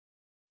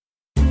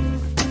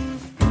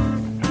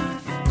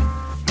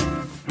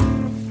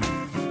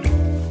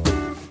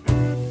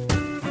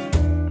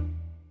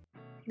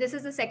This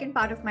is the second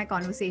part of my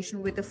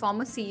conversation with the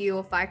former CEO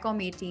of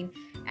Viacom 18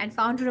 and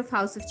founder of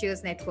House of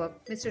Cheers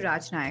Network, Mr.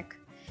 Raj Nayak.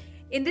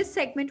 In this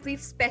segment, we've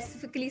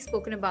specifically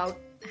spoken about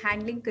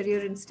handling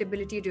career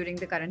instability during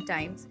the current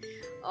times,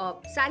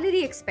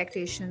 salary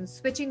expectations,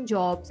 switching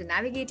jobs, and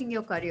navigating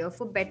your career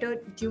for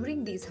better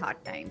during these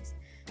hard times.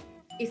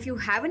 If you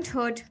haven't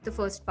heard the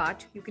first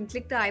part, you can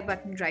click the I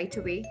button right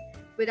away.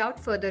 Without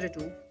further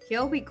ado,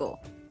 here we go.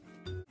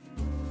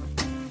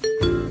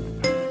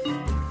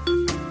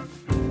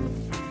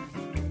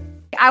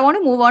 I want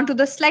to move on to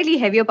the slightly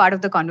heavier part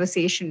of the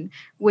conversation,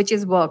 which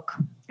is work,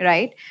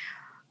 right?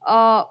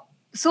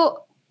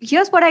 So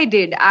here's what I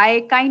did.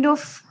 I kind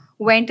of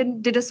went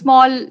and did a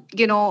small,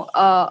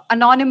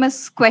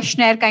 anonymous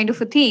questionnaire kind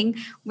of a thing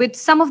with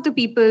some of the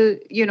people,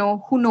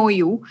 who know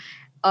you,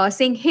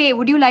 saying, hey,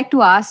 would you like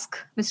to ask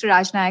Mr.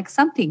 Raj Nayak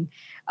something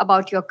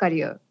about your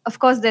career? Of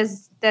course,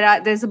 there's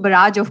a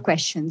barrage of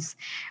questions.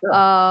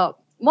 Sure.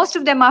 Most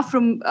of them are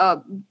from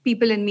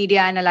people in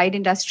media and allied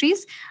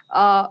industries.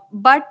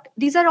 But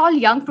these are all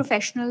young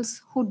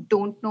professionals who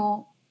don't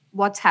know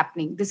what's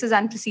happening. This is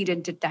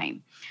unprecedented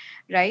time,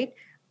 right?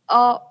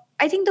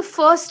 I think the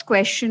first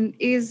question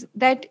is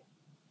that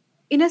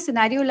in a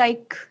scenario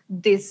like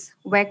this,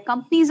 where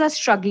companies are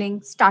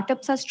struggling,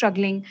 startups are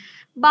struggling,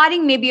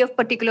 barring maybe a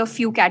particular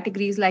few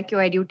categories like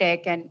your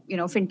edutech and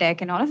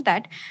fintech and all of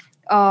that,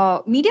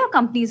 media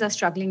companies are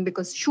struggling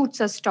because shoots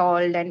are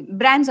stalled and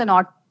brands are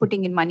not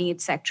putting in money,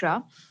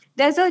 etc.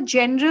 There's a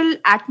general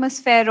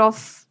atmosphere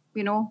of,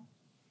 dhanda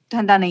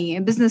nahi hai,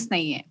 business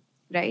nahi hai,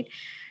 right?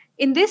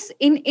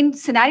 In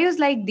scenarios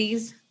like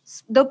these,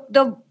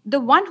 the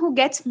one who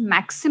gets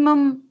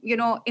maximum,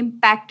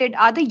 impacted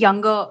are the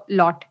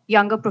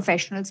younger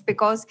professionals,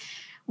 because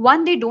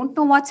one, they don't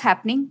know what's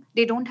happening.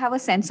 They don't have a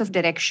sense of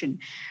direction.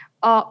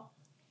 A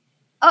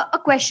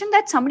question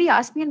that somebody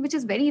asked me, and which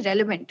is very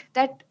relevant,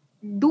 that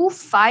do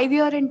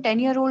 5-year and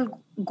 10-year-old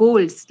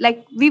goals,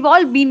 like we've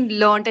all been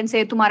learned and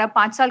say, tumhara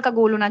 5 saal ka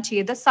goal hona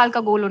chahiye, 10 saal ka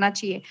goal hona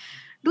chahiye.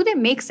 Do they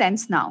make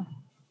sense now?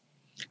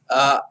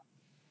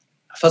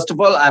 First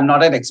of all, I'm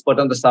not an expert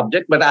on the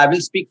subject, but I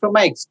will speak from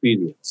my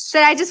experience.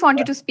 Sir, I just want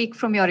you to speak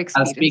from your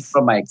experience. I'll speak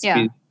from my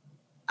experience.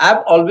 Yeah.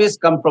 I've always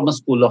come from a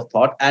school of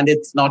thought, and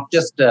it's not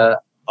just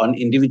on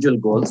individual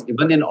goals,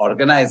 even in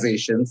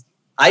organizations.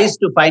 I used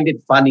to find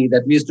it funny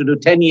that we used to do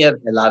 10-year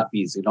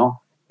LRPs,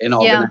 in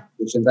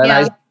organizations.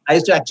 And I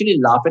used to actually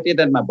laugh at it,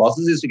 and my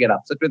bosses used to get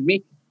upset with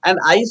me. And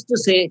I used to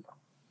say,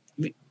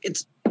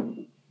 it's,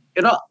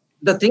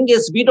 the thing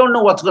is, we don't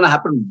know what's going to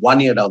happen 1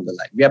 year down the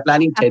line. We are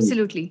planning 10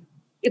 Absolutely. years.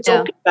 It's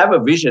okay to have a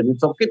vision.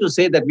 It's okay to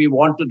say that we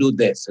want to do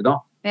this,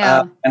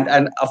 Yeah.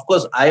 And of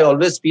course, I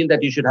always feel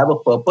that you should have a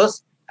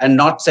purpose and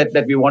not set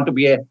that we want to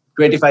be a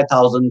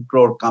 25,000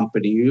 crore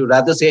company. You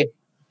rather say,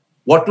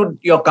 what would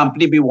your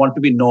company want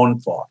to be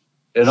known for?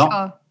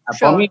 Sure.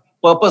 For me,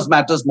 purpose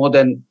matters more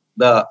than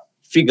the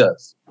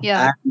figures.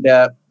 Yeah.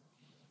 And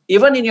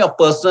even in your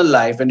personal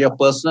life and your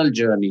personal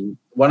journey,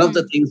 one of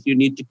the things you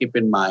need to keep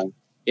in mind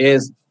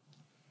is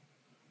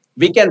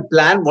we can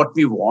plan what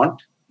we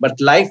want, but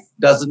life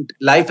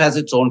has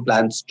its own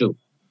plans too.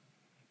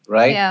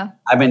 Right? Yeah.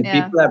 I mean,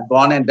 people have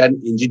gone and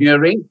done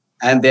engineering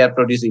and they are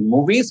producing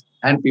movies,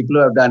 and people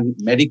who have done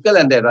medical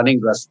and they're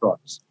running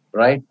restaurants.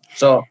 Right?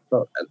 So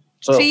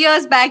 3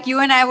 years back, you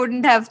and I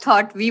wouldn't have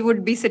thought we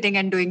would be sitting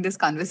and doing this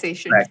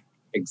conversation. Right.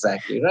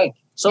 Exactly. Right.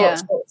 So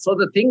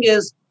the thing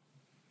is,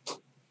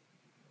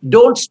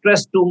 don't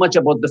stress too much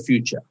about the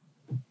future.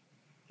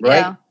 Right.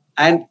 Yeah.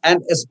 And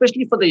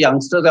especially for the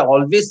youngsters, I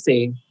always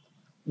say,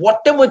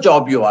 whatever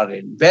job you are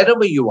in,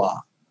 wherever you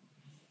are,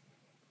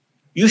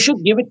 you should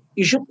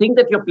think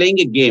that you're playing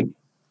a game.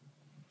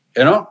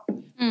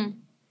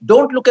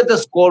 Don't look at the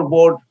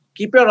scoreboard,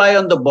 keep your eye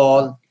on the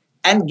ball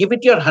and give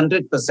it your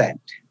 100%.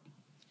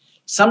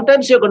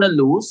 Sometimes you're going to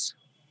lose,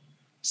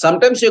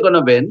 sometimes you're going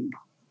to win,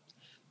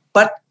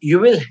 but you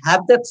will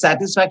have that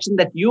satisfaction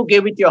that you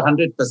gave it your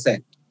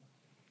 100%.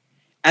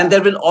 And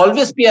there will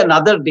always be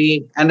another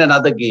day and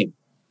another game.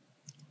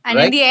 And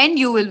in the end,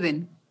 you will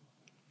win.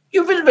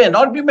 You will win,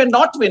 or you may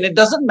not win. It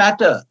doesn't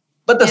matter.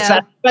 But the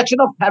satisfaction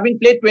of having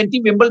played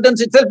 20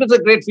 Wimbledons itself is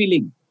a great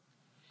feeling.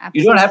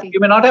 Absolutely. You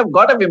may not have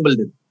got a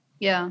Wimbledon.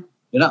 Yeah.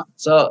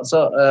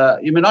 So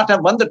you may not have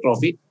won the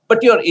trophy,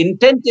 but your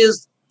intent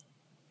is,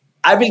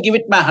 I will give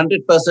it my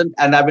 100%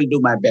 and I will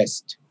do my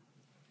best.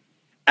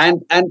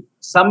 And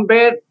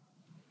somewhere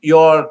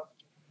your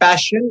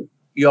passion,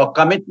 your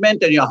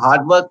commitment and your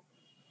hard work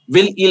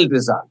will yield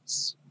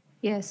results.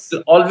 Yes.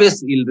 Will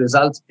always yield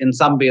results in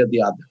some way or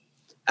the other.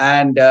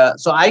 And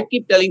so I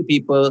keep telling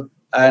people,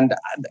 and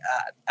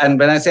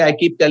when I say I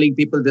keep telling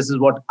people, this is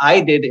what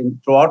I did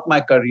throughout my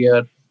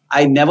career.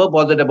 I never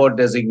bothered about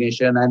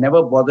designation. I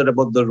never bothered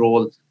about the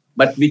role.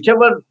 But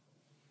whichever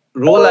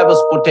role I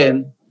was put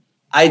in,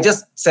 I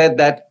just said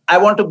that I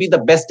want to be the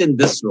best in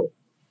this role.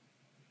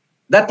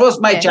 That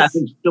was my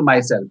challenge to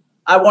myself.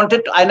 I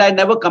wanted to, and I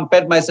never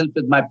compared myself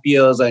with my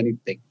peers or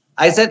anything.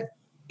 I said,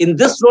 in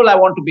this role, I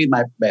want to be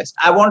my best.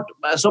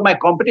 So my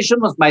competition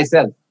was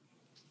myself.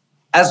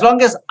 As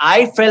long as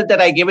I felt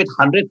that I gave it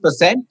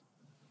 100%,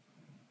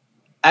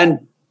 and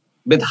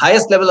with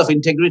highest level of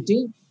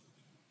integrity,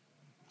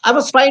 I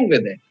was fine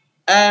with it.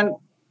 And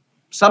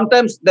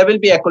sometimes there will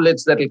be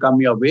accolades that will come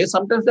your way.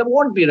 Sometimes there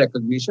won't be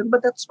recognition,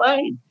 but that's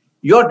fine.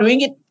 You're doing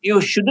it. You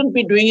shouldn't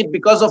be doing it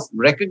because of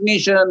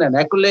recognition and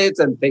accolades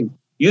and things.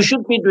 You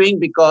should be doing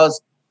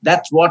because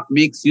that's what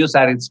makes you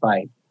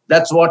satisfied.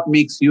 That's what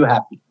makes you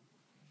happy.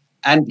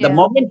 And the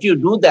moment you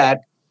do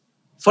that,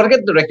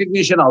 forget the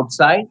recognition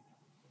outside.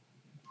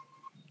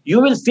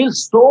 You will feel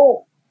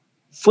so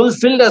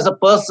fulfilled as a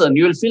person.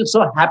 You will feel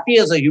so happy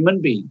as a human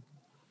being.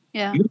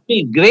 Yeah. You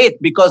feel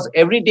great because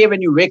every day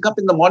when you wake up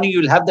in the morning,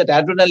 you'll have that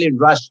adrenaline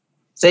rush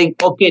saying,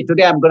 okay,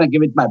 today I'm going to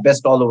give it my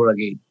best all over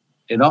again,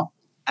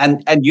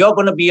 and you're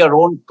going to be your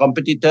own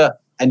competitor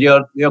and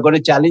you're going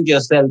to challenge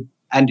yourself.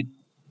 And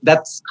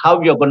that's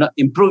how you're going to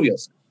improve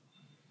yourself.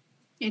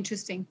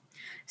 Interesting.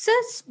 So,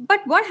 but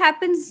what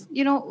happens,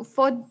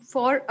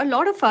 for a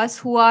lot of us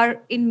who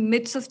are in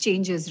midst of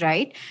changes,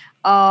 right?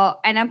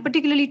 And I'm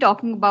particularly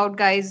talking about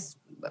guys,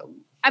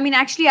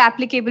 actually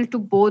applicable to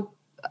both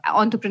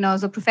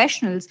entrepreneurs or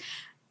professionals.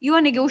 You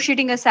are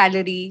negotiating a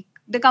salary.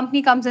 The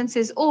company comes and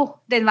says, oh,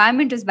 the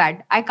environment is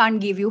bad. I can't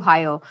give you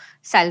higher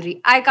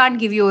salary. I can't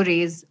give you a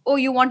raise. Oh,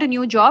 you want a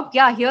new job?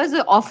 Yeah, here's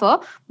the offer,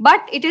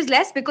 but it is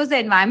less because the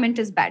environment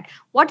is bad.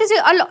 What is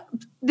it?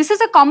 This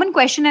is a common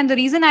question. And the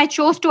reason I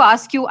chose to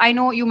ask you, I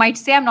know you might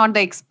say I'm not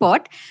the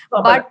expert,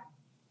 but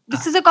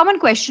this is a common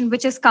question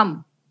which has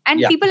come. And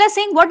people are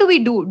saying, what do we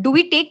do? Do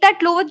we take that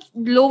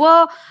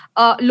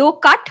low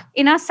cut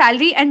in our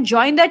salary and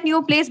join that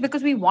new place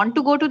because we want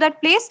to go to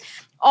that place?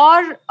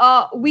 Or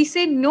we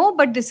say, no,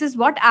 but this is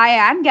what I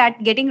am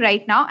getting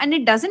right now. And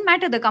it doesn't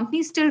matter. The company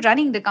is still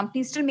running. The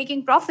company is still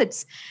making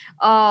profits.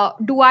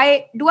 Do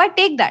I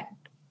take that?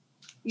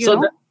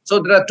 So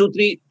there are two,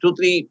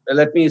 three,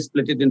 let me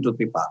split it into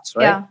three parts,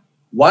 right? Yeah.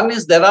 One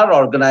is there are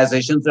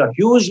organizations that are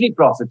hugely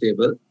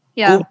profitable.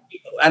 Yeah.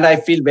 And I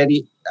feel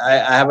I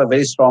have a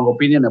very strong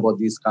opinion about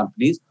these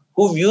companies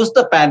who've used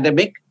the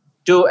pandemic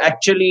to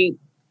actually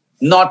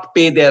not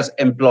pay their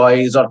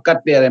employees or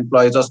cut their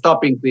employees or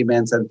stop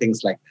increments and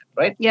things like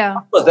that, right? Yeah.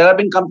 Of course, there have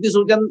been companies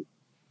who done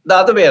the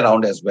other way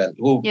around as well,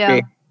 who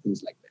pay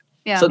things like that.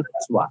 Yeah. So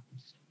that's one.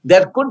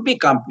 There could be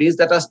companies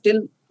that are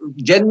still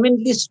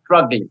genuinely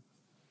struggling.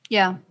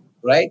 Yeah.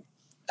 Right?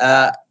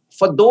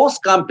 For those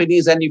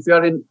companies, and if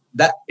you're in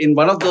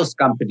one of those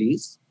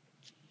companies,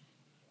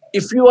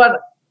 if you are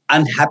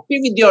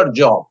unhappy with your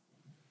job,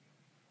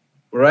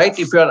 right?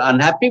 If you're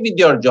unhappy with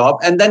your job,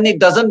 and then it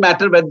doesn't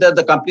matter whether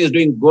the company is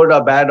doing good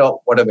or bad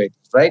or whatever it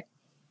is, right?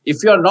 If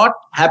you're not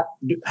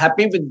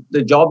happy with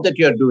the job that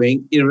you're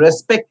doing,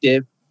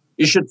 irrespective,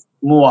 you should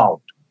move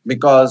out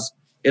because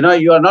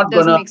you are not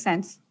doesn't make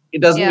sense.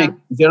 It doesn't make.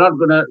 You're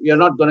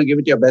not gonna give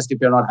it your best if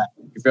you're not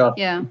happy. If you're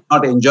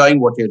not enjoying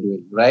what you're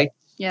doing, right?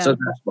 Yeah. So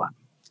that's one.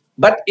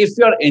 But if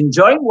you're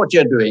enjoying what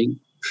you're doing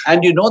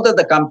and you know that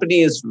the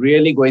company is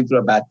really going through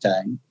a bad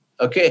time,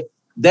 okay,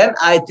 then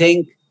I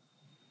think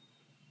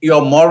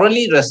you're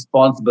morally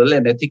responsible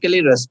and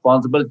ethically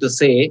responsible to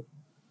say,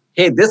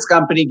 hey, this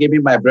company gave me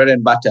my bread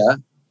and butter.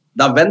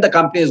 Now, when the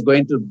company is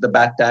going through the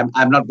bad time,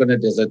 I'm not going to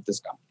desert this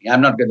company.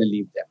 I'm not going to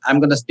leave them. I'm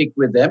going to stick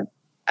with them.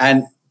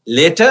 And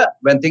later,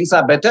 when things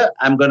are better,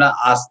 I'm going to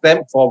ask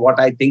them for what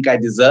I think I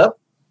deserve.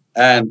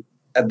 And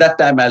at that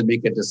time, I'll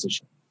make a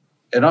decision,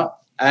 and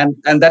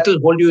that will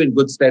hold you in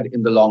good stead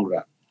in the long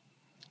run.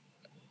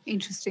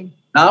 Interesting.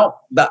 Now,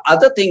 the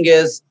other thing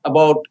is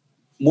about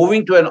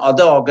moving to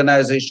another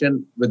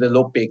organization with a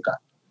low pay cut,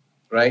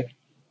 right?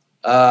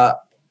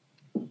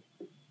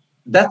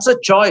 That's a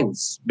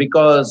choice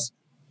because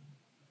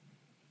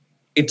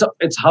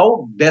it's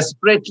how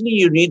desperately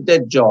you need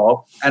that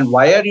job and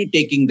why are you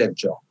taking that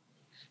job.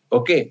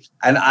 Okay.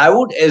 And I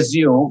would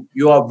assume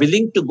you are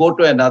willing to go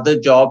to another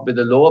job with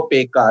a lower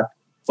pay cut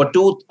for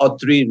 2 or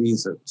 3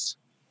 reasons.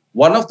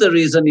 One of the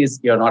reasons is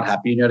you're not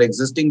happy in your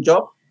existing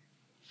job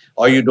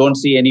or you don't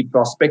see any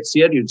prospects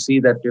here. You see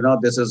that,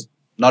 this is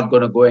not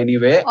going to go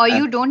anywhere. Or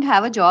you don't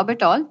have a job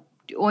at all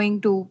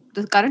owing to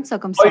the current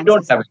circumstances. Or you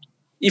don't have it.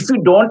 If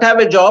you don't have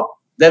a job,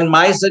 then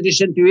my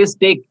suggestion to you is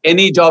take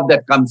any job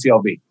that comes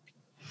your way.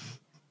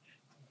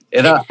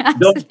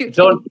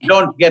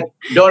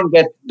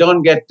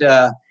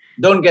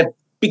 Don't get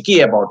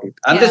picky about it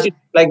unless you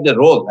like the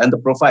role and the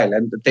profile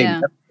and the thing. Yeah.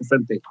 That's a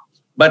different thing.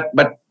 But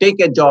take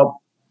a job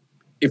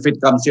if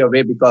it comes your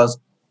way because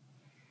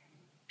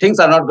things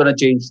are not going to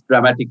change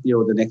dramatically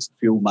over the next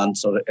few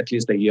months or at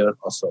least a year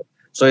or so.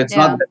 So it's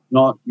not that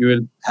you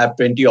will have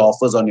 20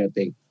 offers on your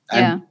thing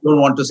and you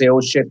don't want to say, oh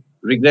shit,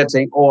 regret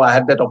saying, oh, I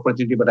had that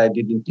opportunity, but I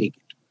didn't take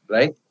it.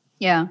 Right?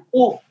 Yeah.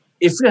 Oh,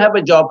 if you have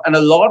a job, and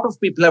a lot of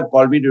people have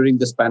called me during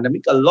this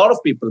pandemic, a lot of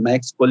people, my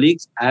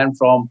ex-colleagues and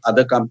from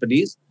other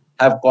companies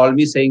have called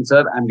me saying,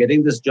 sir, I'm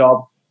getting this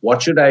job.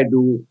 What should I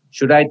do?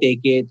 Should I take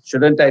it?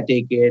 Shouldn't I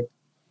take it?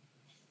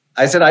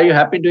 I said, are you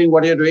happy doing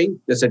what you're doing?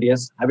 They said,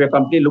 yes. Have your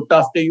company looked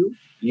after you?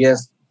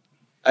 Yes.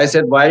 I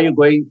said, why are you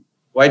going?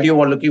 Why do you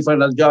want looking for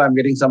another job? I'm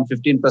getting some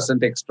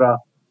 15% extra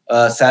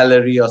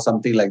salary or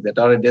something like that,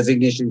 or a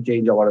designation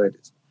change or whatever it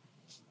is.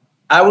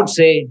 I would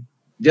say,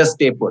 just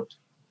stay put.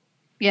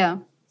 Yeah.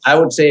 I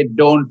would say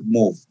don't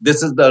move.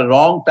 This is the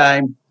wrong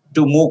time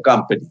to move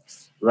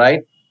companies,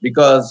 right?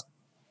 Because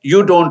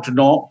you don't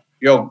know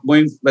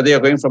whether you're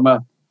going from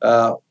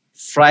a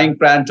frying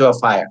pan to a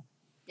fire.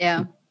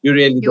 Yeah. You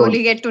really You don't.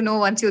 only get to know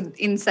once you're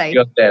inside.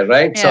 You're there,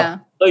 right? Yeah.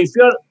 So if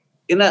you're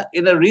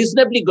in a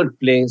reasonably good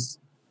place,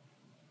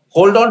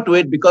 hold on to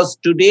it, because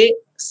today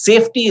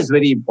safety is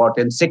very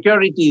important.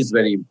 Security is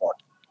very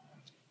important.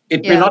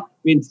 It may not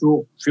have been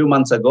true a few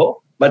months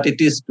ago, but it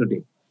is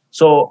today.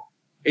 So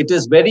it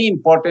is very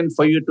important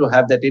for you to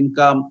have that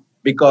income,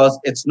 because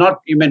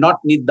you may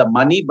not need the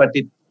money, but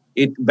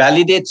it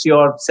validates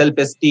your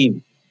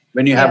self-esteem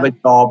when you have a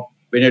job,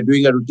 when you're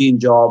doing a routine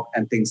job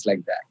and things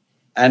like that.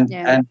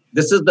 And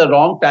this is the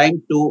wrong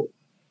time to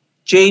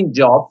change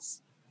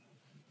jobs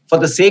for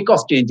the sake of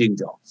changing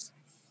jobs.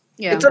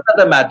 Yeah. It's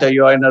another matter.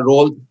 You're in a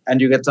role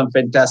and you get some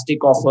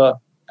fantastic offer,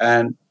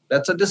 and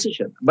that's a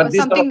decision. But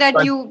something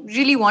that you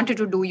really wanted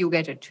to do, you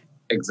get it.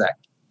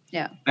 Exactly.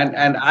 Yeah.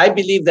 And I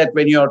believe that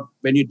when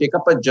you take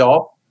up a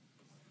job,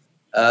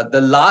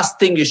 the last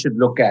thing you should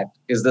look at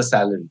is the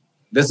salary.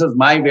 This is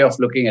my way of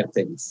looking at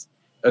things.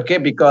 Okay,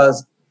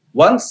 because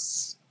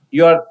once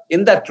you're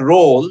in that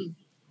role,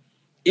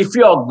 if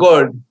you're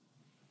good,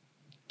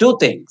 two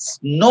things.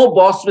 No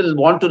boss will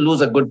want to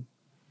lose a good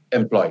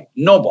employee.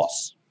 No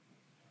boss.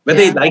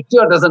 Whether he likes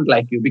you or doesn't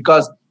like you,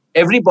 because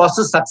every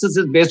boss's success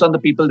is based on the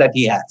people that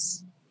he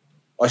has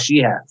or she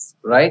has,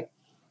 right?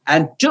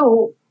 And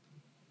two,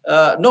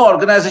 no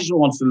organization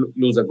wants to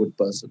lose a good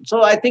person.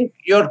 So I think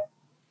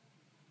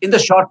in the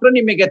short run,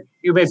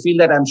 you may feel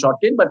that I'm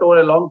short-term, but over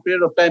a long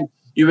period of time,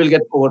 you will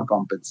get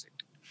overcompensated.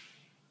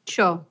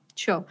 Sure.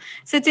 So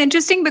it's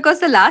interesting because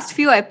the last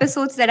few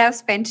episodes that I've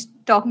spent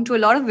talking to a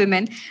lot of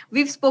women,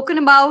 we've spoken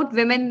about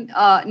women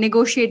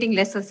negotiating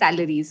lesser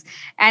salaries.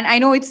 And I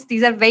know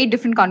these are very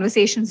different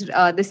conversations,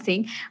 this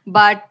thing,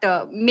 but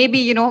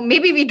maybe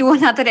we do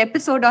another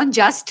episode on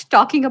just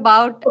talking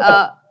about...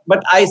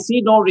 But I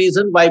see no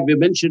reason why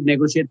women should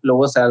negotiate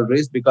lower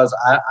salaries, because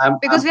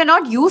we're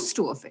not used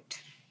to of it.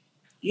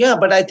 Yeah,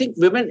 but I think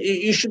women,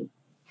 you should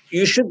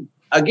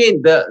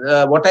again,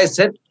 what I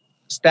said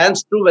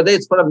stands true whether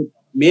it's for a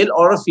male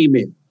or a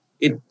female.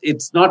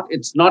 It's not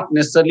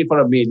necessarily for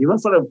a male, even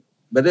for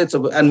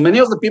and many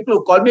of the people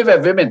who call me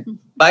were women,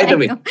 by the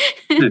way.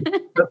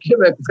 Okay,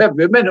 were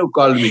women who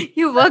call me.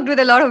 You worked with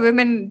a lot of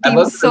women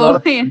teams, so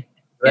right?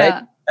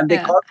 Yeah. And they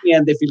call me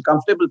and they feel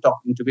comfortable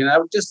talking to me. And I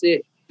would just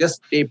say,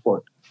 just stay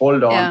put,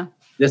 hold on. Yeah.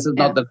 This is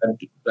not the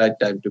right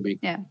time to make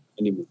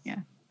any move. Yeah.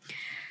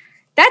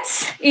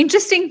 That's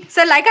interesting.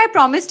 So like I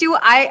promised you,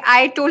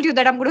 I told you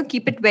that I'm going to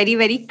keep it very,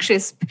 very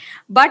crisp.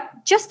 But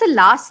just the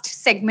last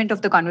segment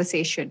of the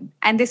conversation,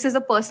 and this is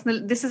a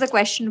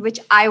question which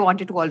I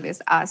wanted to always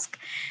ask.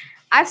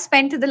 I've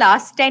spent the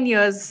last 10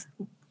 years,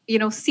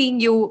 seeing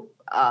you,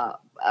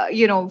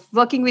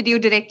 working with you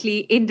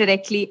directly,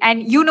 indirectly,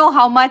 and you know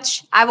how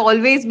much I've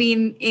always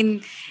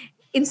been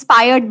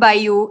inspired by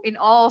you, in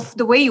awe of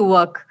the way you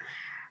work.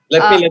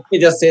 Let me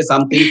just say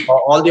something for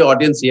all the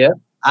audience here.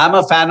 I'm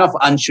a fan of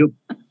Anshu.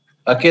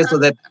 Okay, so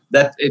that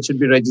it should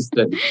be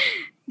registered.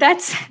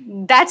 That's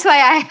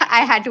why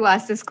I had to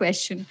ask this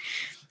question.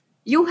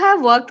 You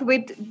have worked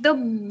with the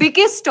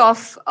biggest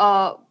of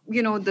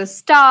the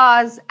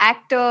stars,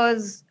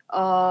 actors,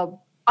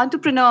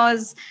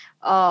 entrepreneurs,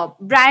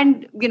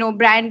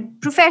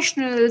 brand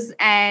professionals,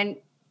 and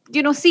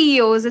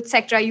CEOs,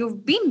 etc.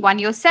 You've been one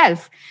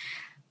yourself.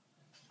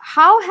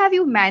 How have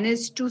you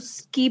managed to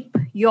keep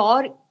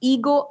your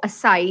ego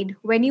aside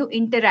when you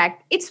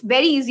interact? It's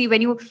very easy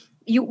when you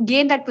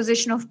gain that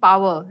position of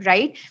power,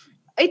 right?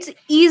 It's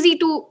easy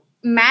to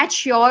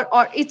match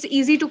or it's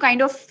easy to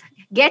kind of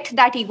get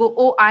that ego.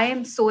 Oh, I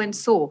am so and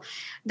so.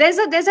 There's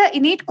a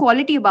innate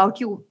quality about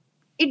you.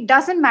 It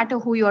doesn't matter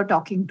who you're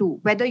talking to,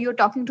 whether you're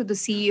talking to the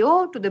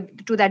CEO,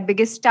 to that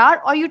biggest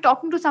star, or you're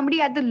talking to somebody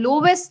at the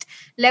lowest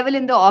level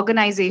in the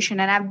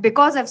organization. And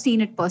because I've seen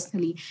it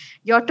personally,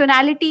 your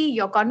tonality,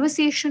 your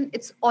conversation,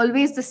 it's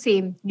always the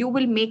same. You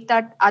will make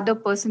that other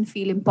person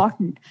feel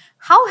important.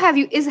 How has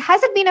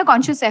it been a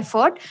conscious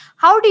effort?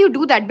 How do you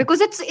do that?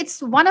 Because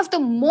it's one of the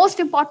most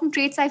important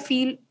traits I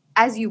feel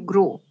as you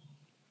grow.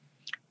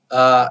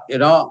 I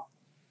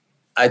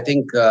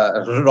think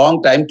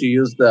wrong time to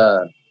use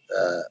the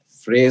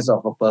phrase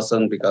of a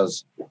person,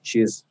 because she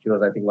was,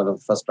 I think, one of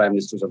the first prime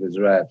ministers of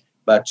Israel.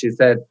 But she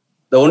said,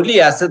 the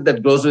only asset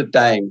that grows with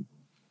time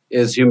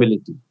is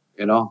humility.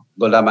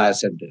 Golda Meir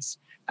said this.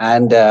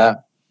 And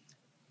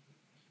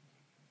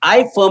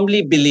I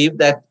firmly believe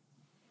that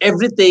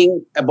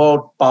everything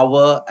about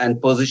power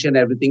and position,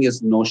 everything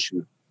is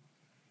notional,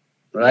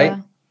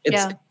 right?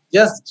 It's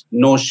just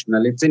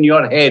notional. It's in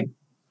your head.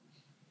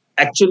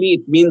 Actually,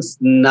 it means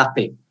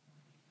nothing,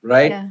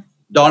 right? Yeah.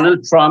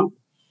 Donald Trump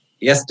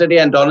yesterday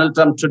and Donald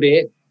Trump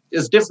today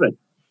is different.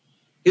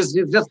 He's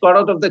just got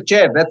out of the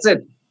chair. That's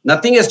it.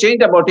 Nothing has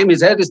changed about him.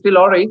 His head is still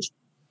orange,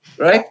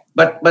 right?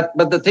 But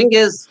the thing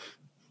is,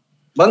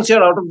 once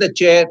you're out of the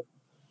chair,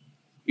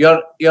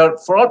 you're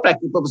for all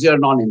practical purposes, you're a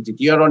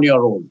non-entity. You're on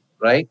your own,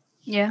 right?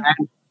 Yeah.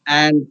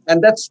 And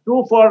that's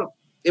true for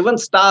even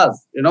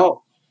stars, the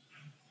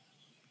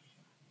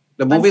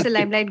Once movies. the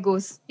limelight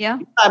goes. Yeah.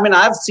 I mean,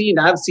 I've seen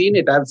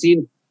it. I've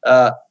seen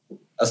a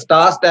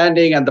star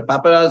standing and the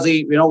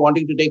paparazzi,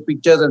 wanting to take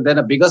pictures, and then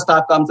a bigger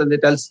star comes and they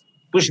tell,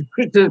 push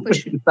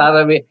the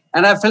star away.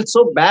 And I felt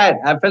so bad.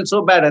 And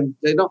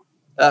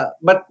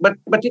but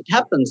it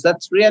happens.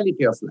 That's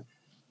reality of life.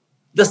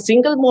 The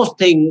single most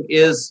thing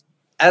is,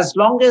 as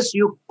long as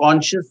you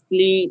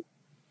consciously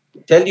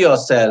tell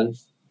yourself,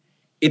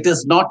 it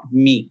is not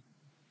me,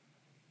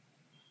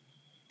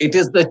 it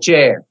is the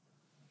chair,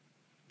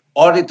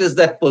 or it is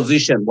that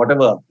position,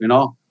 whatever,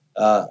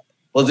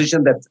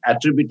 position that's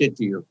attributed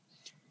to you.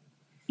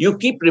 You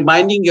keep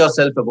reminding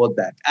yourself about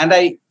that. And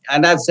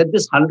I've said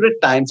this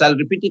 100 times, I'll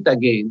repeat it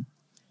again.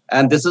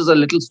 And this is a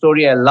little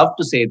story. I love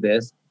to say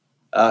this.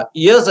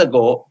 Years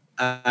ago,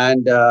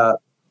 and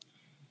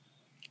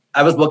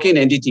I was working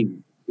in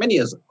NDTV many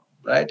years ago,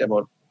 right?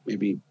 About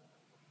maybe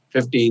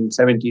 15,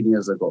 17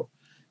 years ago.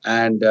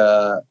 And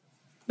there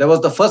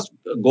was the first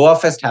Goa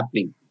Fest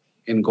happening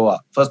in Goa,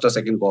 first or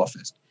second Goa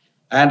Fest.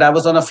 And I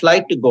was on a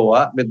flight to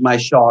Goa with my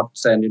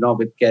shots and,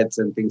 with kids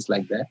and things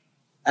like that.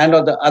 And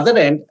on the other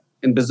end,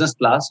 in business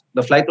class,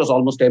 the flight was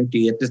almost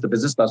empty. At least the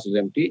business class was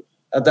empty.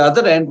 At the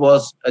other end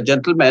was a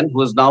gentleman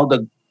who is now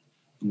the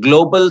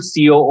global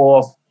COO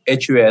of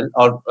HUL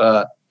or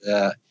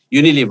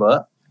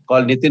Unilever,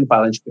 called Nitin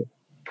Paranjpe.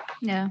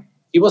 Yeah.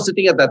 He was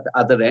sitting at that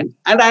other end,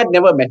 and I had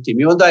never met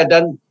him, even though I had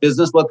done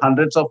business worth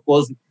hundreds of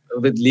crores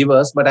with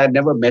levers, but I had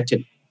never met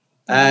him.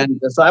 And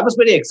so I was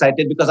very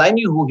excited because I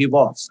knew who he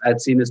was. I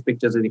had seen his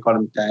pictures in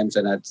Economic Times,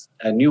 and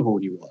I knew who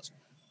he was.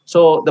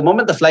 So the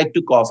moment the flight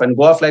took off, and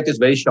Goa flight is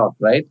very short,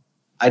 right?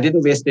 I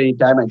didn't waste any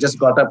time. I just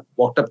got up,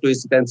 walked up to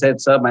his seat and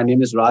said, "Sir, my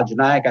name is Raj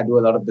Nayak. I do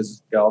a lot of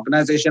business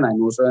organization. I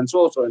know so and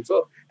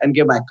so, and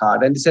gave my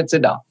card." And he said,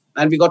 "Sit down."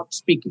 And we got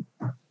speaking.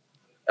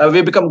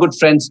 We become good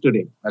friends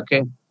today.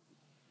 Okay.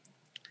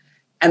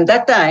 And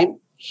that time,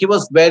 he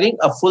was wearing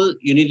a full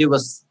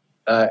Unilever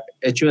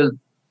HUL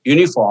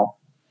uniform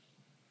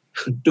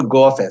to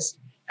Goa Fest.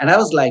 And I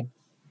was like,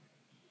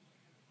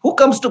 who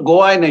comes to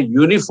Goa in a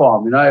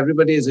uniform?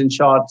 Everybody is in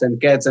shorts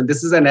and kits, and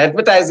this is an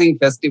advertising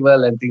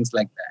festival and things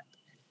like that.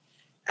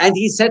 And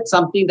he said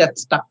something that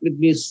stuck with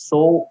me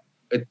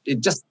it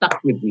just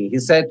stuck with me. He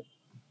said,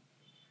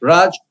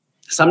 "Raj,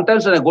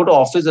 sometimes when I go to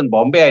office in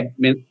Bombay, I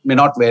may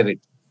not wear it,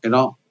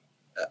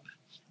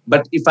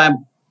 but if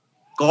I'm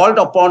called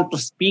upon to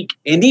speak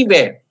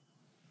anywhere,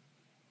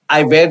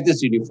 I wear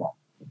this uniform.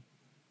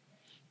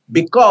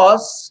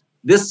 Because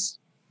this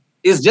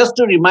is just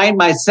to remind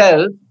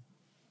myself,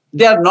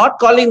 they are not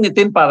calling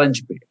Nitin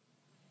Paranjpe.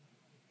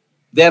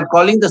 They are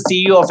calling the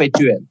CEO of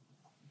HUL."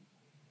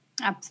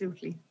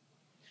 Absolutely.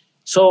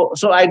 So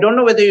I don't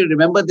know whether you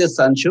remember this,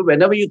 Anshu.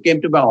 Whenever you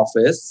came to my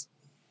office,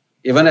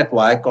 even at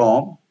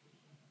Viacom,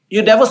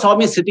 you never saw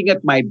me sitting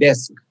at my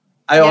desk.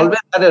 I always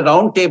had a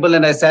round table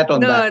and I sat on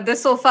that. The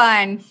sofa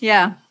and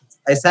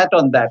I sat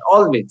on that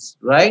always,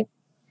 right?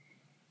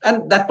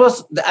 And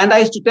I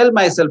used to tell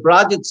myself,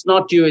 "Raj, it's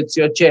not you, it's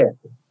your chair.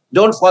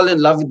 Don't fall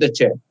in love with the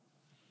chair."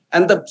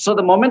 And so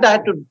the moment I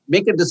had to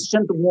make a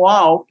decision to move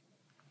out,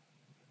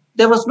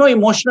 there was no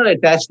emotional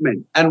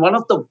attachment. And one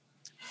of the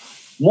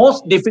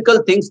most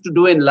difficult things to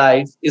do in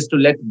life is to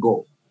let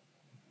go.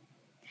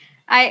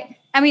 I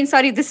mean,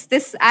 sorry,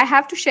 this I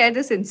have to share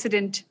this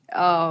incident.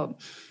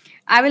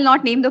 I will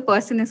not name the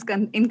person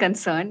in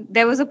concern.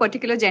 There was a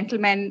particular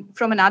gentleman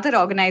from another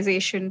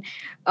organization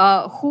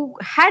who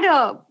had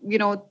a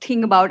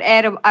thing about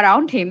air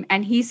around him,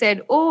 and he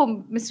said,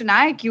 "Oh, Mr.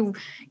 Nayak,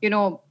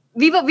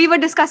 we were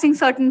discussing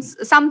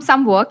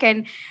some work,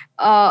 and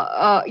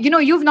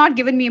you've not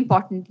given me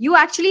important. You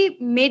actually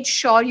made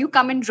sure you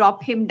come and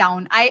drop him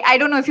down." I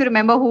don't know if you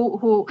remember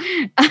who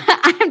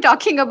I am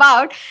talking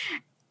about.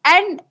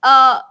 And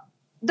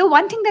the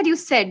one thing that you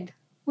said,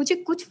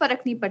 "Mujhe kuch farak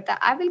nahi padta.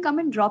 I will come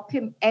and drop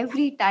him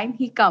every time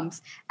he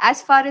comes.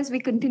 As far as we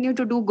continue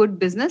to do good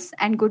business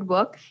and good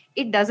work,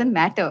 it doesn't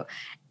matter."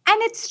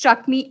 And it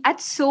struck me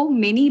at so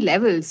many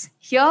levels.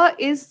 Here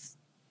is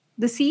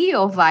the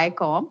CEO of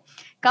Viacom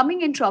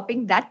coming and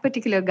dropping that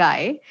particular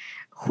guy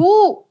who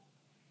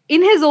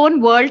in his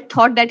own world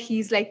thought that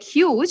he's like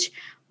huge,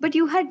 but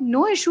you had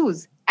no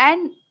issues.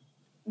 And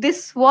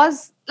this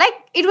was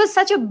it was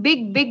such a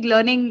big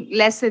learning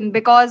lesson,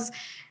 because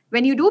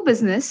when you do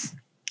business,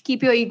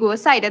 keep your ego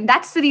aside. And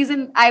that's the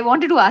reason I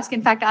wanted to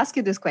ask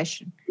you this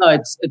question. No,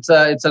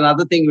 it's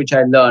another thing which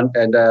I learned.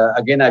 And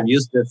again, I've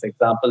used this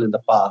example in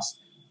the past.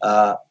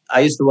 I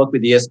used to work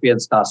with ESPN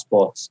Star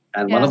Sports,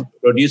 and one of the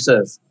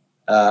producers,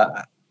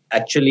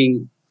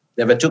 actually,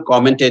 there were two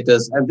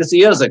commentators, and this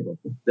years ago,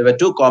 there were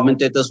two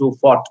commentators who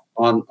fought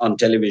on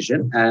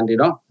television, and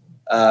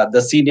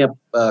the senior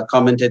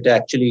commentator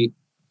actually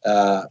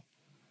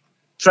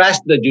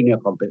trashed the junior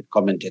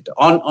commentator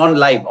on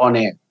live, on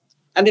air,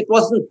 and it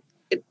wasn't.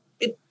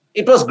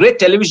 It was great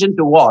television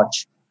to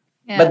watch,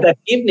 but that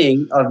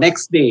evening or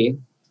next day,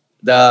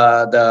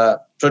 the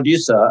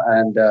producer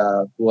and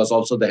who was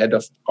also the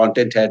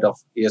content head of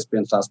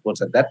ESPN Star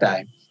Sports at that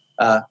time,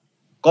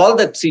 called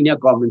that senior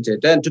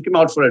commentator and took him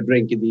out for a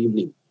drink in the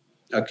evening.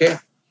 Okay.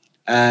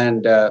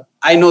 And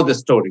I know the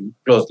story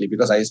closely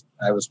because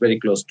I was very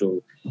close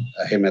to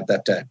him at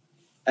that time.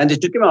 And he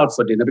took him out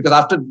for dinner because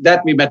after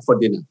that we met for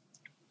dinner.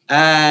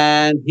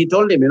 And he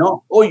told him,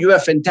 oh, you were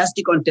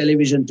fantastic on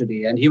television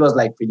today. And he was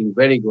like feeling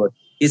very good.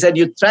 He said,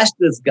 you thrashed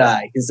this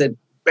guy. He said,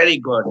 very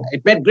good.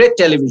 It made great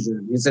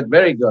television. He said,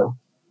 very good.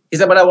 He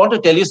said, but I want to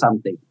tell you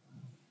something.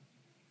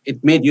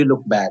 It made you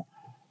look bad.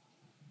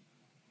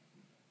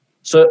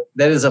 So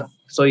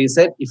so he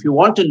said, if you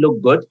want to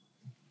look good,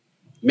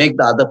 make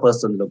the other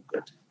person look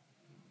good.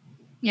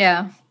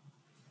 Yeah.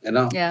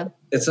 Yeah.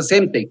 It's the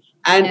same thing.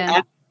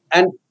 And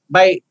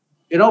by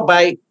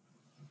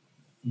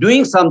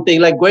doing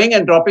something like going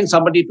and dropping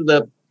somebody to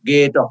the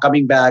gate or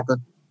coming back,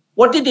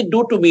 what did it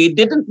do to me? It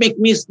didn't make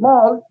me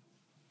small.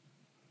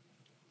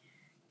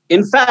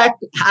 In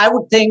fact, I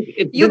would think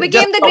you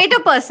became the greater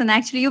person.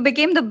 Actually, you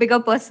became the bigger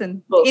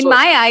person. In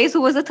my eyes,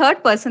 who was the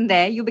third person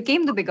there, you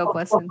became the bigger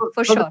person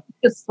for sure.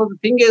 So the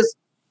thing is,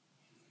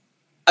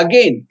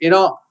 again,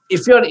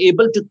 if you're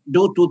able to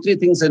do 2-3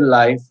 things in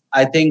life,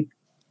 I think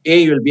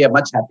you'll be a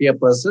much happier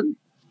person.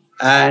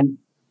 And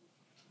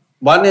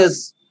one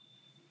is,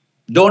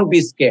 don't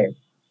be scared.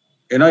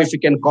 If you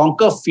can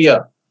conquer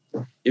fear,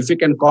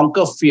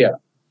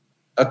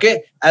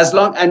 okay, as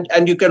long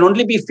and you can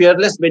only be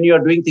fearless when you are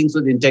doing things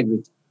with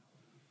integrity,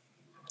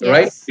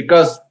 right?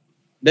 Because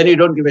then you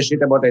don't give a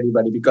shit about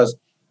anybody because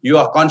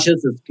your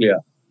conscience is clear.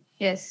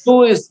 Yes.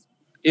 2 is,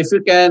 if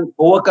you can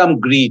overcome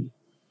greed.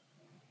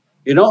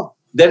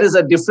 There is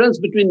a difference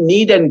between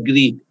need and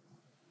greed.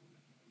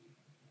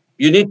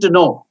 You need to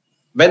know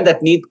when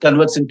that need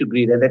converts into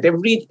greed, and at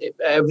every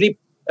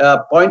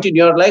point in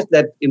your life,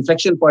 that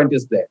inflection point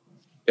is there.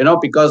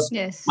 Because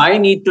my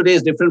need today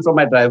is different from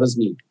my driver's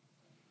need.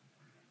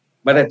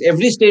 But at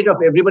every stage of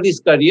everybody's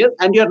career,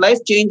 and your life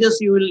changes,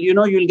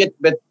 you'll get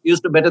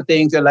used to better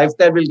things. Your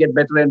lifestyle will get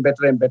better and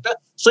better and better.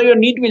 So your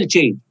need will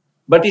change.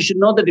 But you should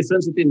know the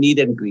difference between need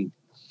and greed.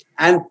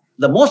 And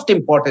the most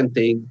important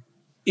thing,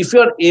 if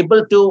you're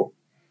able to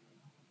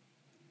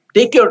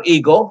take your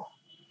ego,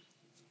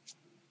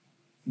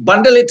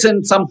 bundle it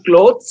in some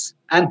clothes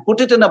and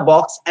put it in a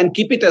box and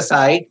keep it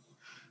aside,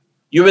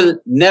 you will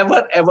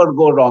never, ever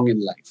go wrong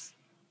in life.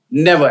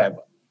 Never, ever.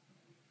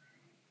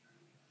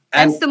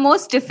 And that's the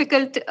most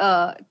difficult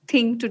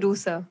thing to do,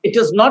 sir. It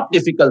is not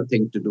difficult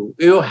thing to do.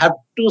 You have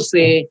to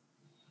say,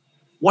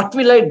 what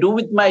will I do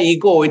with my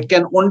ego? It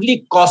can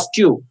only cost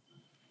you.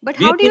 But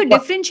how do you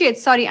differentiate?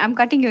 Sorry, I'm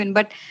cutting you in.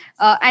 But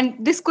and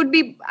this could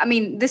be,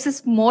 this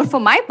is more for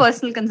my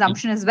personal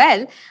consumption as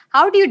well.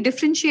 How do you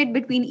differentiate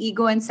between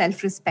ego and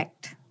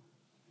self-respect?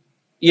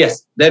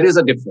 Yes, there is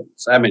a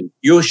difference.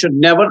 You should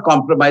never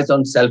compromise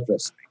on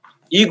self-respect.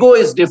 Ego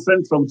is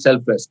different from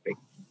self-respect.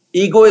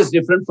 Ego is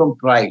different from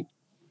pride.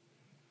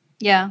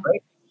 Yeah.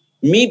 Right?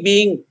 Me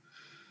being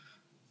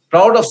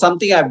proud of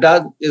something I've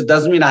done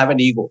doesn't mean I have an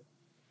ego.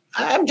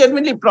 I am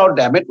genuinely proud,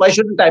 damn it. Why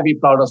shouldn't I be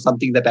proud of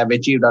something that I've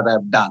achieved or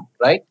I've done,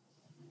 right?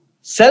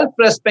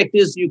 Self-respect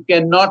is you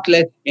cannot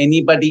let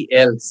anybody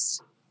else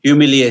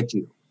humiliate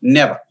you.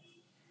 Never.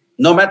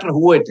 No matter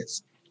who it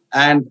is.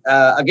 And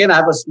again, I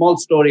have a small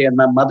story, and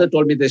my mother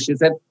told me this. She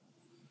said,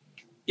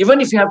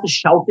 even if you have to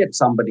shout at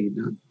somebody,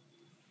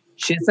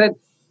 she said,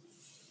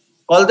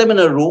 call them in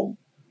a room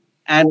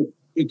and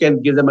you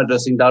can give them a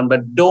dressing down,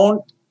 but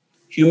don't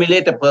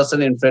humiliate a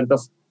person in front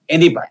of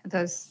anybody.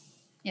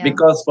 Yeah.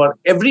 Because for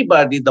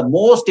everybody, the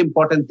most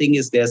important thing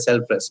is their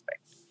self-respect.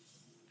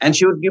 And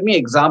she would give me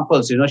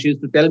examples. She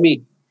used to tell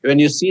me, when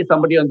you see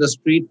somebody on the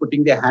street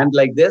putting their hand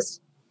like this,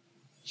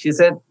 she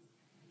said,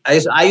 I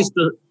used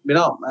to,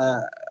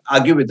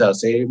 argue with her,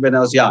 say, when I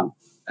was young.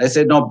 I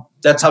said, no,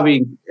 that's how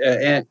we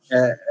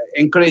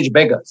encourage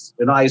beggars.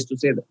 I used to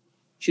say that.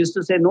 She used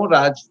to say, no,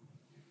 Raj,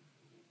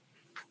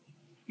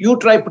 you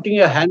try putting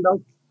your hand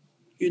out.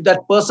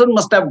 That person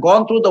must have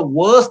gone through the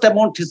worst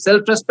amount. His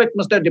self-respect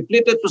must have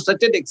depleted to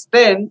such an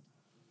extent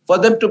for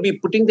them to be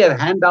putting their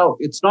hand out.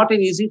 It's not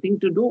an easy thing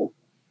to do.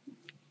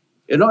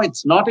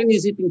 It's not an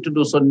easy thing to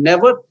do. So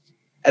never,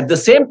 at the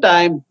same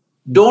time,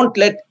 don't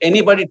let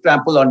anybody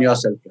trample on your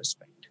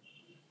self-respect.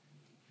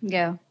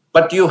 Yeah.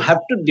 But you have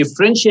to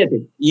differentiate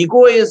it.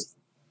 Ego is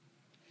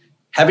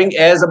having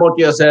airs about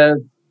yourself,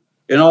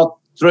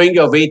 throwing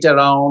your weight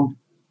around,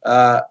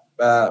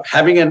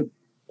 having an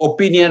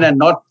opinion and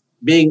not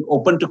being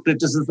open to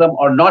criticism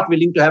or not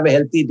willing to have a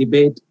healthy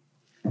debate,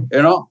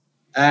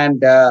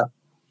 and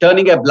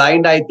turning a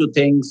blind eye to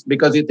things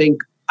because you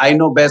think, I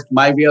know best,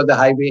 my way or the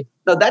highway.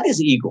 Now, that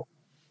is ego.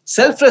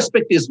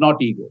 Self-respect is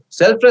not ego.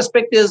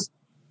 Self-respect is,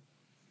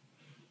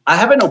 I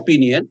have an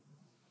opinion.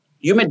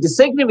 You may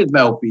disagree with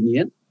my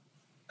opinion,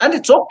 and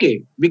it's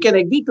okay. We can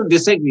agree to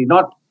disagree.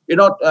 Not,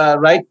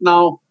 right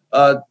now,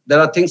 there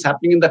are things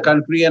happening in the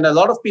country and a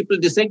lot of people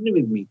disagree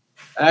with me.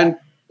 And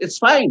it's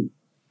fine.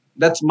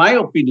 That's my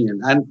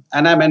opinion. And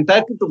I'm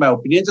entitled to my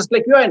opinion, just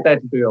like you are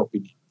entitled to your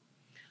opinion.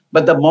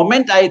 But the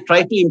moment I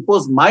try to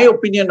impose my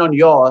opinion on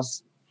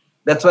yours,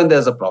 that's when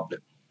there's a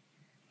problem.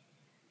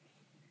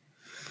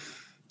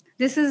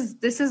 This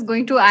is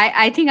going to,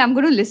 I think I'm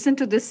going to listen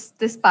to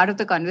this part of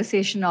the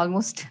conversation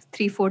almost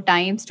 3-4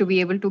 times to be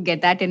able to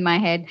get that in my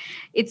head.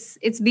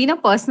 It's been a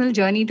personal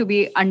journey to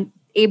be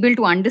able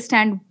to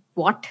understand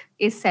what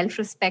is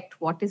self-respect,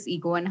 what is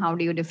ego, and how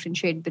do you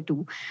differentiate the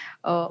two.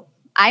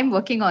 I'm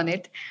working on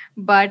it,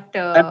 but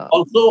and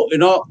also,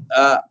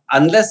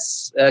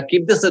 unless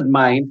keep this in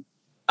mind,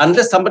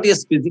 unless somebody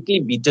has physically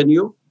beaten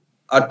you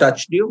or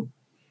touched you,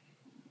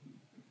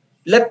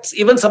 let's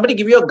even somebody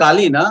give you a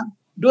gali, na,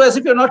 do as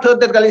if you're not heard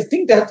that gali.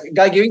 Think that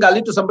guy giving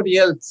gali to somebody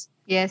else.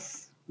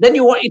 yes, Then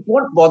it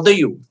won't bother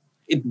you.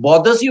 It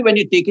bothers you when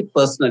you take it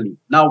personally.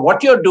 Now,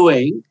 what you're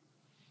doing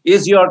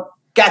is you're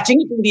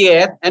catching it in the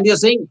air and you're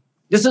saying,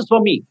 "This is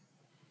for me."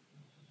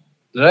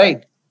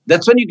 Right?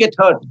 That's when you get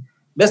hurt.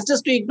 Best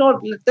is to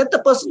ignore. Let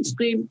the person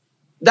scream.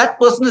 That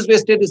person has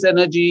wasted his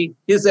energy,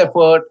 his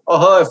effort, or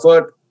her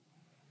effort.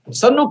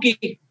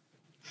 Sanuki.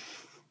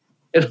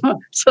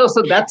 So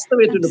that's the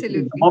way to look at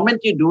it. The moment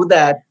you do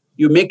that,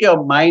 you make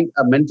your mind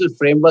a mental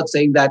framework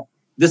saying that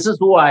this is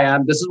who I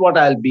am, this is what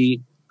I'll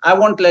be. I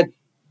won't let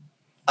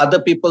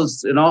other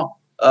people's,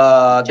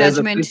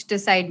 judgment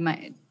decide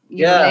my.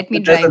 Let me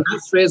drive. drive. There's a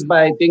nice phrase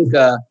by, I think,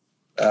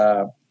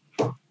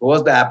 who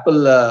was the Apple?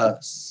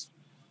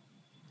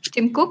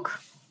 Tim Cook,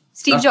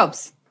 Steve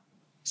Jobs.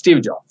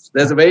 Steve Jobs.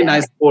 There's a very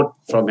nice quote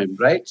from him,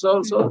 right?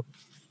 So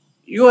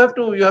you have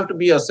to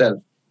be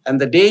yourself, and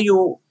the day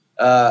you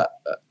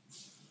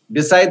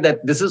decide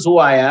that this is who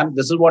I am,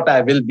 this is what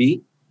I will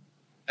be,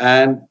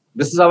 and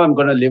this is how I'm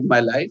going to live my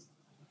life.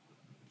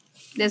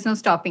 There's no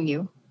stopping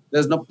you.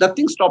 There's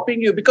nothing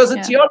stopping you because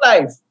it's your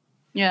life.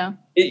 Yeah.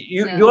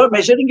 You are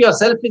measuring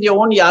yourself with your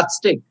own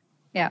yardstick.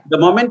 Yeah. The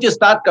moment you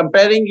start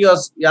comparing your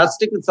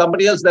yardstick with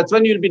somebody else, that's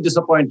when you'll be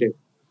disappointed.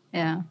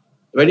 Yeah.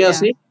 When you're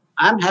saying,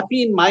 I'm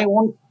happy in my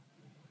own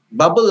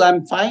bubble,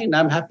 I'm fine,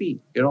 I'm happy,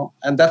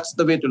 and that's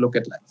the way to look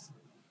at life.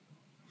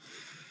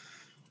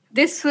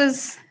 This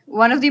was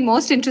one of the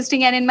most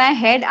interesting, and in my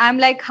head, I'm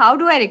like, how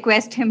do I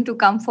request him to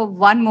come for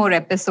one more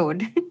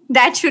episode?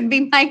 That should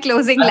be my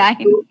closing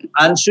line.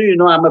 Anshu,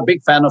 I'm a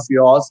big fan of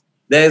yours.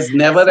 There's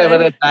never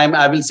ever a time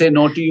I will say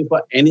no to you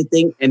for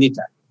anything,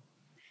 anytime.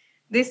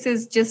 This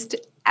is just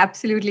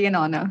absolutely an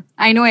honor.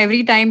 I know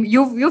every time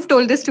you've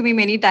told this to me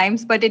many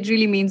times, but it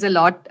really means a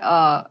lot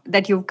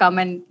that you've come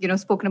and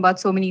spoken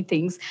about so many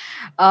things.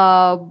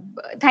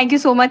 Thank you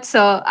so much,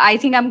 sir. I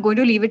think I'm going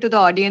to leave it to the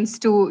audience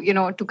to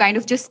to kind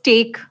of just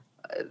take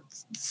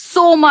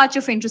so much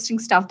of interesting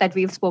stuff that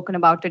we've spoken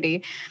about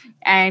today,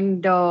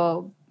 and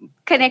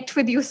connect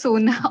with you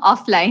soon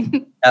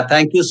offline.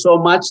 Thank you so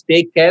much.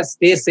 Take care.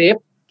 Stay safe.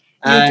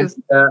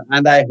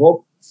 And I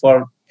hope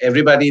for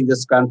everybody in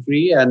this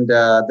country and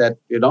that,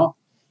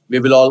 we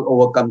will all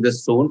overcome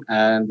this soon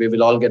and we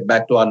will all get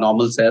back to our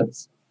normal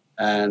selves.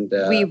 And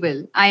we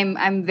will.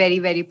 I'm very,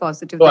 very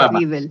positive that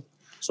we will.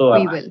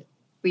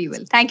 We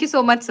will. Thank you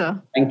so much,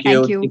 sir. Thank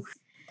you.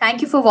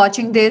 Thank you for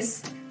watching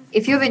this.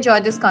 If you've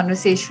enjoyed this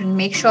conversation,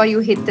 make sure you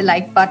hit the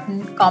like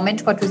button,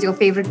 comment what was your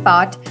favorite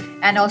part,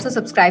 and also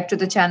subscribe to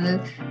the channel.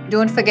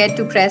 Don't forget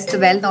to press the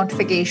bell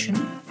notification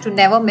to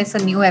never miss a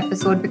new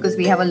episode because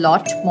we have a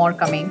lot more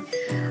coming.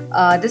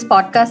 This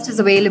podcast is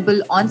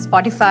available on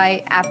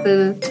Spotify,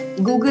 Apple,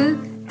 Google,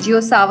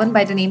 JioSaavn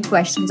by the name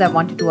Questions I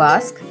Wanted to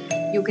Ask.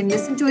 You can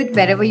listen to it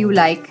wherever you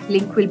like.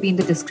 Link will be in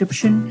the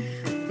description.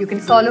 You can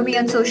follow me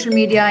on social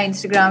media,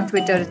 Instagram,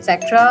 Twitter,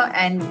 etc.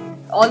 And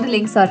all the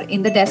links are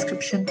in the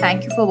description.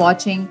 Thank you for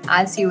watching.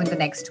 I'll see you in the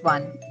next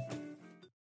one.